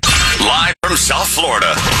from South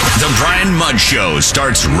Florida. The Brian Mudd Show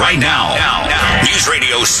starts right now. News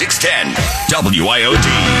Radio 610 WIOD.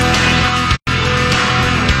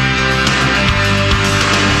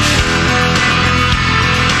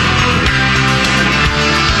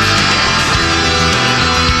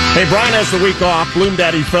 Hey, Brian has the week off.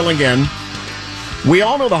 Bloomdaddy filling in. We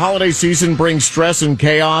all know the holiday season brings stress and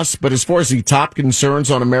chaos, but as far as the top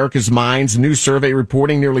concerns on America's minds, a new survey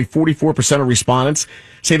reporting nearly 44% of respondents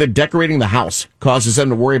say that decorating the house causes them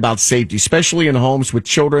to worry about safety, especially in homes with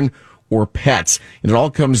children or pets. And it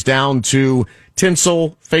all comes down to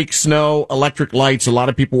tinsel, fake snow, electric lights. A lot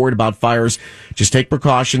of people worried about fires. Just take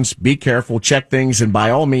precautions, be careful, check things, and by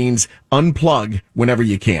all means, unplug whenever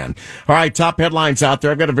you can. All right, top headlines out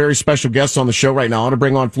there. I've got a very special guest on the show right now. I want to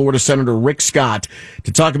bring on Florida Senator Rick Scott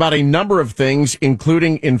to talk about a number of things,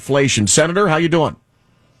 including inflation. Senator, how you doing?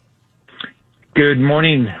 Good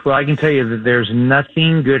morning. Well, I can tell you that there's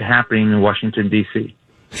nothing good happening in Washington, D.C.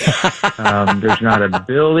 There's not a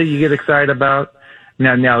bill that you get excited about.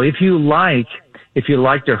 Now, if you like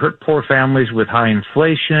to hurt poor families with high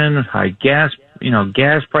inflation, high gas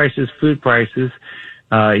prices, food prices,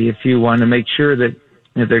 if you want to make sure that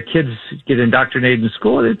their kids get indoctrinated in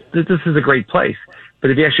school, this is a great place.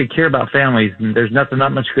 But if you actually care about families, there's not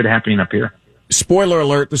much good happening up here. Spoiler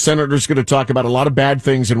alert, the senator's going to talk about a lot of bad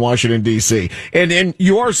things in Washington, D.C. And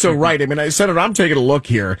you are so right. I mean, Senator, I'm taking a look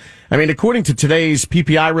here. I mean, according to today's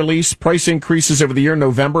PPI release, price increases over the year in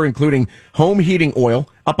November, including home heating oil,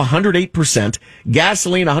 up 108%,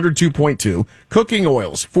 gasoline 102.2%, cooking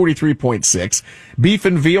oils 43.6%, beef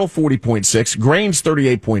and veal 40.6%, grains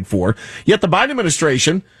 38.4%. Yet the Biden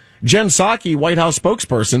administration, Jen Psaki, White House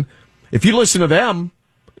spokesperson, if you listen to them,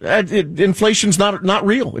 inflation's not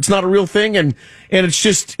real. It's not a real thing, and it's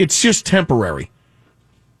just temporary.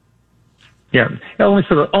 Yeah, only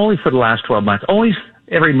for the last 12 months. Only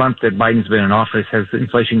every month that Biden's been in office has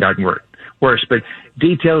inflation gotten worse. But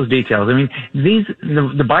details. I mean,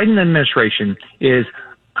 the Biden administration is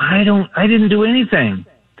I didn't do anything.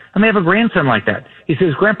 I may have a grandson like that. He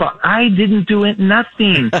says, Grandpa, I didn't do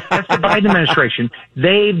nothing. That's the Biden administration.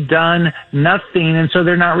 They've done nothing, and so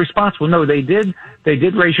they're not responsible. No, they did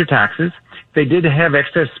raise your taxes. They did have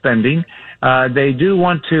excess spending. They do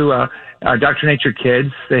want to indoctrinate your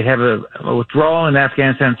kids. They have a withdrawal in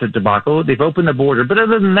Afghanistan. It's a debacle. They've opened the border. But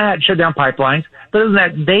other than that, shut down pipelines. But other than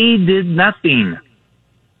that, they did nothing.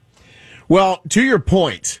 Well, to your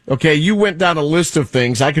point, okay, you went down a list of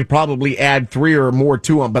things. I could probably add 3 or more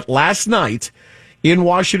to them. But last night in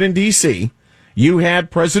Washington, D.C., you had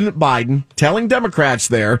President Biden telling Democrats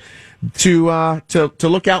there to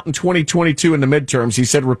look out in 2022 in the midterms. He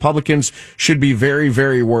said Republicans should be very,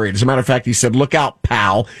 very worried. As a matter of fact, he said, look out,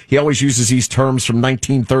 pal. He always uses these terms from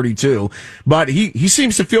 1932. But he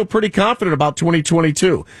seems to feel pretty confident about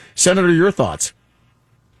 2022. Senator, your thoughts?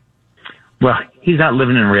 Well, he's not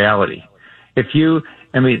living in reality. If you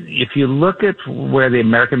look at where the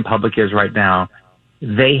American public is right now,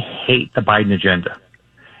 they hate the Biden agenda.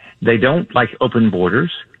 They don't like open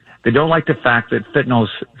borders. They don't like the fact that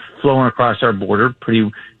fentanyl's flowing across our border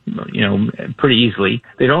pretty easily.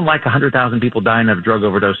 They don't like 100,000 people dying of drug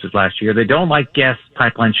overdoses last year. They don't like gas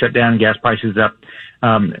pipelines shut down, gas prices up.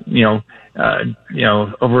 For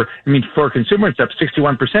a consumer, it's up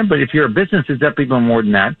 61%, but if you're a business, it's up even more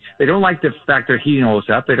than that. They don't like the fact that heating oil's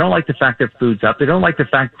up. They don't like the fact that food's up. They don't like the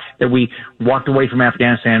fact that we walked away from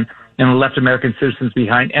Afghanistan and left American citizens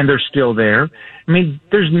behind, and they're still there. I mean,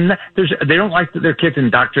 they don't like their kids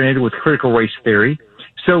indoctrinated with critical race theory.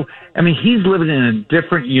 So, I mean, he's living in a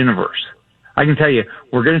different universe. I can tell you,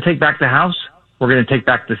 we're going to take back the House, we're going to take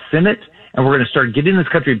back the Senate, and we're going to start getting this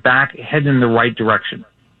country back, heading in the right direction.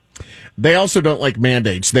 They also don't like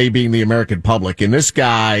mandates, they being the American public. And this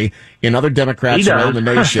guy and other Democrats around the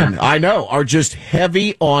nation, I know, are just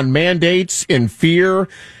heavy on mandates and fear.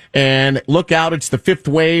 And look out, it's the fifth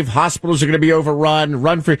wave. Hospitals are going to be overrun.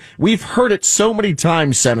 Run for. We've heard it so many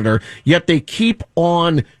times, Senator, yet they keep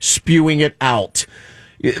on spewing it out.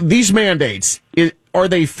 These mandates, are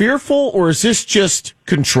they fearful, or is this just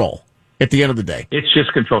control at the end of the day? It's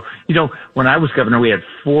just control. You know, when I was governor, we had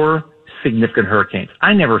 4 significant hurricanes.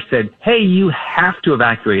 I never said, hey, you have to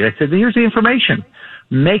evacuate. I said, here's the information.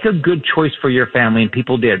 Make a good choice for your family, and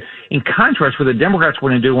people did. In contrast, what the Democrats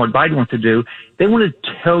want to do and what Biden wants to do, they want to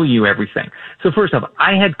tell you everything. So first off,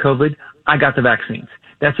 I had COVID. I got the vaccines.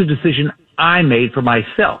 That's a decision I made for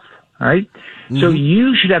myself. All right. Mm-hmm. So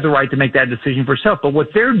you should have the right to make that decision for yourself. But what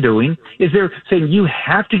they're doing is they're saying you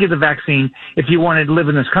have to get the vaccine if you want to live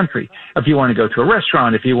in this country, if you want to go to a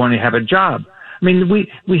restaurant, if you want to have a job. I mean,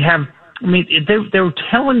 they're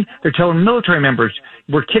telling military members,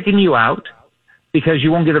 we're kicking you out because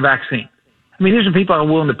you won't get a vaccine. I mean, these are people who are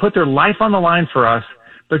willing to put their life on the line for us,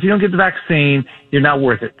 but if you don't get the vaccine, you're not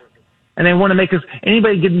worth it. And they want to make us,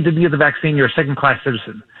 anybody getting to get the vaccine, you're a second-class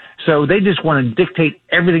citizen. So they just want to dictate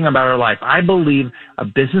everything about our life. I believe a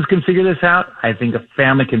business can figure this out. I think a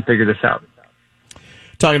family can figure this out.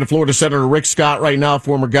 Talking to Florida Senator Rick Scott right now,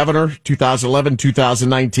 former governor, 2011,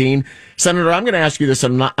 2019. Senator, I'm going to ask you this.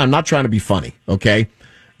 I'm not trying to be funny, okay?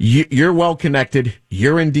 You're well connected.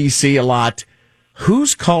 You're in D.C. a lot.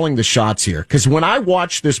 Who's calling the shots here? Because when I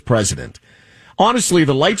watch this president, honestly,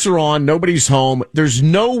 the lights are on. Nobody's home. There's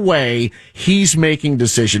no way he's making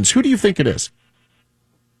decisions. Who do you think it is?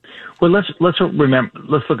 Well, let's look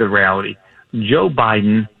at reality. Joe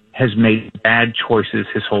Biden has made bad choices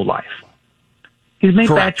his whole life. He's made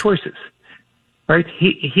Correct. bad choices, right?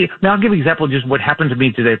 Now I'll give you an example of just what happened to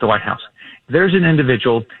me today at the White House. There's an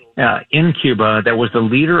individual in Cuba that was the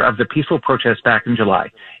leader of the peaceful protests back in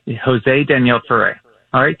July, Jose Daniel Ferrer.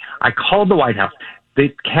 All right, I called the White House. The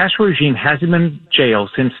Castro regime has him in jail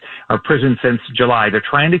or prison since July. They're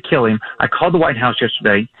trying to kill him. I called the White House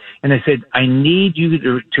yesterday, and they said, I need you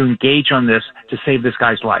to engage on this to save this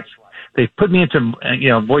guy's life. They put me into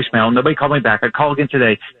voicemail. Nobody called me back. I called again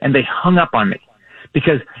today, and they hung up on me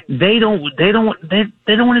because they don't want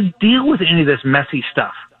to deal with any of this messy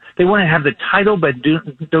stuff. They want to have the title, but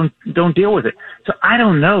don't deal with it. So I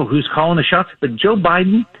don't know who's calling the shots, but Joe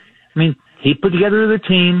Biden, I mean, he put together the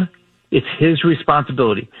team. It's his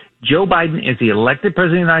responsibility. Joe Biden is the elected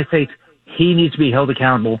president of the United States. He needs to be held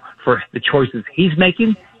accountable for the choices he's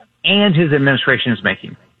making and his administration is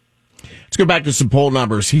making. Let's go back to some poll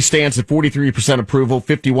numbers. He stands at 43% approval,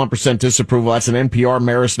 51% disapproval. That's an NPR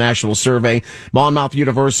Marist National Survey. Monmouth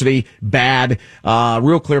University, bad.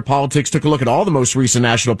 Real Clear Politics took a look at all the most recent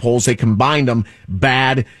national polls. They combined them,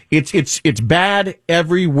 bad. It's bad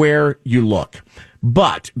everywhere you look.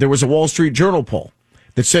 But there was a Wall Street Journal poll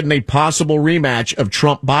that said in a possible rematch of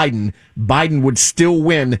Trump-Biden, Biden would still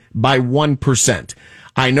win by 1%.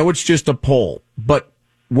 I know it's just a poll, but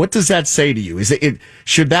what does that say to you?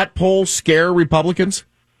 Should that poll scare Republicans?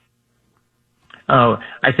 Oh,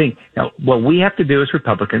 I think what we have to do as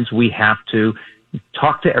Republicans, we have to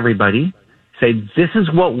talk to everybody, say, this is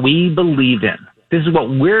what we believe in. This is what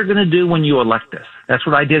we're going to do when you elect us. That's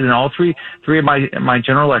what I did in all three of my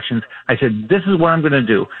general elections. I said, this is what I'm going to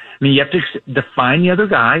do. I mean, you have to define the other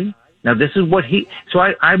guy. Now, this is what so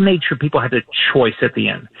I made sure people had a choice at the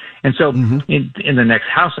end. And so in the next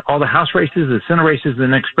House, all the House races, the Senate races, the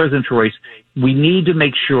next presidential race, we need to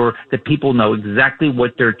make sure that people know exactly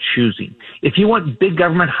what they're choosing. If you want big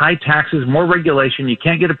government, high taxes, more regulation, you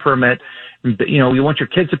can't get a permit, you want your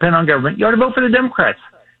kids to depend on government, you ought to vote for the Democrats.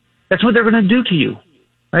 That's what they're going to do to you,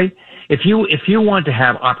 right? If you want to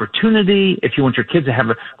have opportunity, if you want your kids to have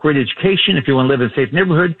a great education, if you want to live in a safe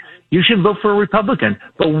neighborhood, you should vote for a Republican.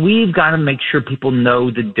 But we've got to make sure people know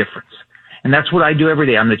the difference. And that's what I do every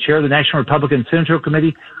day. I'm the chair of the National Republican Senatorial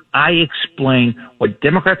Committee. I explain what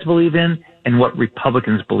Democrats believe in and what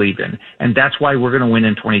Republicans believe in. And that's why we're going to win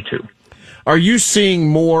in 22. Are you seeing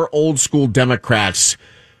more old school Democrats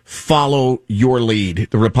follow your lead,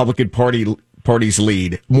 the Republican Party's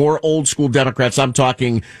lead? More old school Democrats, I'm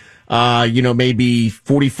talking, maybe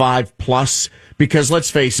 45 plus, because let's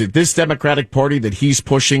face it, this Democratic Party that he's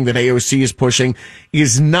pushing, that AOC is pushing,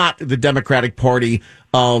 is not the Democratic Party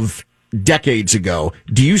of decades ago.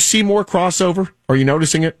 Do you see more crossover? Are you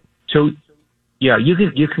noticing it? So, yeah, you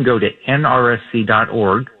can go to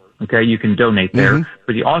nrsc.org. Okay, you can donate there,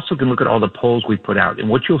 but you also can look at all the polls we put out. And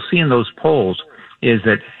what you'll see in those polls is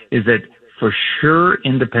that for sure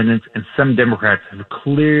independents and some Democrats have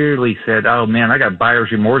clearly said, oh man, I got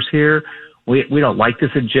buyer's remorse here. We don't like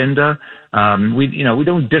this agenda. We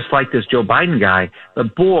don't dislike this Joe Biden guy,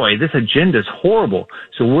 but boy, this agenda is horrible.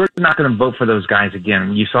 So we're not going to vote for those guys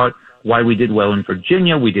again. You saw it, why we did well in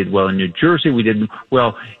Virginia. We did well in New Jersey. We did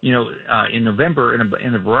well, in November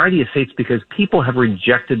in a variety of states because people have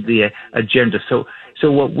rejected the agenda. So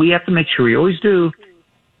what we have to make sure we always do,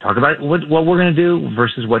 talk about what we're going to do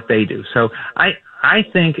versus what they do. So I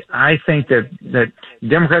think that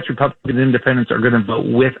Democrats, Republicans, Independents are going to vote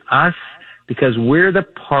with us because we're the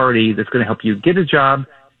party that's going to help you get a job,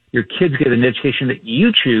 your kids get an education that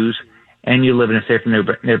you choose, and you live in a safer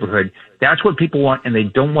neighborhood. That's what people want, and they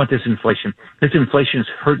don't want this inflation. This inflation is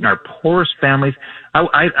hurting our poorest families.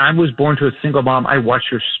 I was born to a single mom. I watched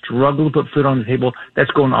her struggle to put food on the table.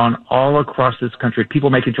 That's going on all across this country.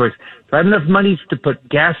 People making choice. If I have enough money to put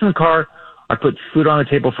gas in the car, I put food on the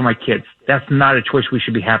table for my kids. That's not a choice we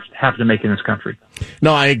should be have to make in this country.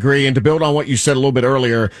 No, I agree. And to build on what you said a little bit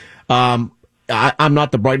earlier, I'm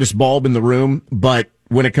not the brightest bulb in the room, but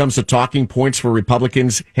when it comes to talking points for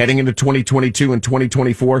Republicans heading into 2022 and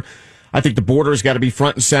 2024, I think the border has got to be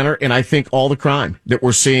front and center, and I think all the crime that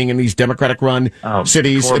we're seeing in these Democratic-run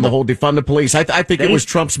cities and the whole defund the police. I think it was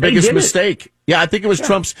Trump's biggest mistake. Yeah, I think it was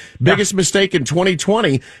Trump's biggest mistake in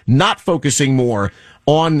 2020, not focusing more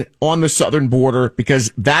on the southern border,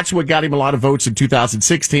 because that's what got him a lot of votes in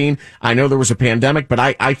 2016. I know there was a pandemic, but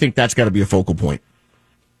I think that's got to be a focal point.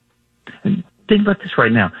 Think about this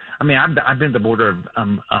right now. I mean, I've been to the border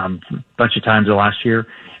a bunch of times the last year,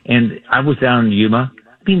 and I was down in Yuma.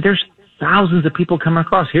 I mean, there's thousands of people coming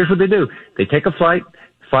across. Here's what they do. They take a flight,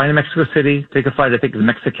 fly to Mexico City, take a flight. I think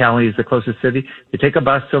Mexicali is the closest city. They take a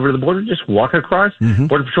bus over to the border, just walk across. Mm-hmm.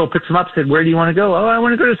 Border Patrol picks them up, said, where do you want to go? Oh, I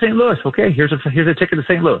want to go to St. Louis. Okay, here's a ticket to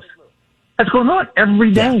St. Louis. That's going on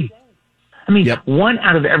every day. Yeah. I mean, one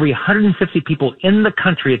out of every 150 people in the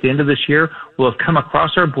country at the end of this year will have come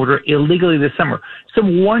across our border illegally this summer.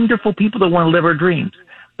 Some wonderful people that want to live our dreams.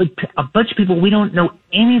 But a bunch of people we don't know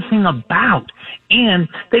anything about. And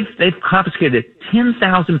they've confiscated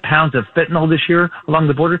 10,000 pounds of fentanyl this year along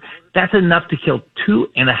the border. That's enough to kill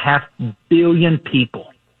 2.5 billion people.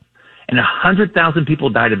 And 100,000 people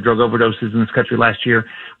died of drug overdoses in this country last year.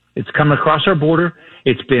 It's coming across our border.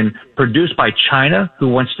 It's been produced by China, who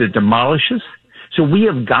wants to demolish us. So we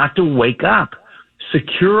have got to wake up.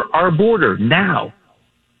 Secure our border now.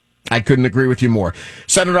 I couldn't agree with you more.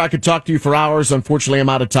 Senator, I could talk to you for hours. Unfortunately, I'm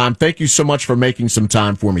out of time. Thank you so much for making some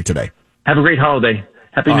time for me today. Have a great holiday.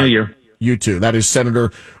 Happy New Year. You too. That is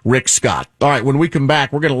Senator Rick Scott. All right, when we come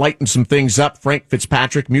back, we're going to lighten some things up. Frank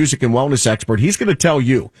Fitzpatrick, music and wellness expert, he's going to tell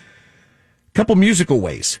you a couple musical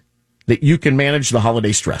ways that you can manage the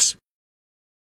holiday stress.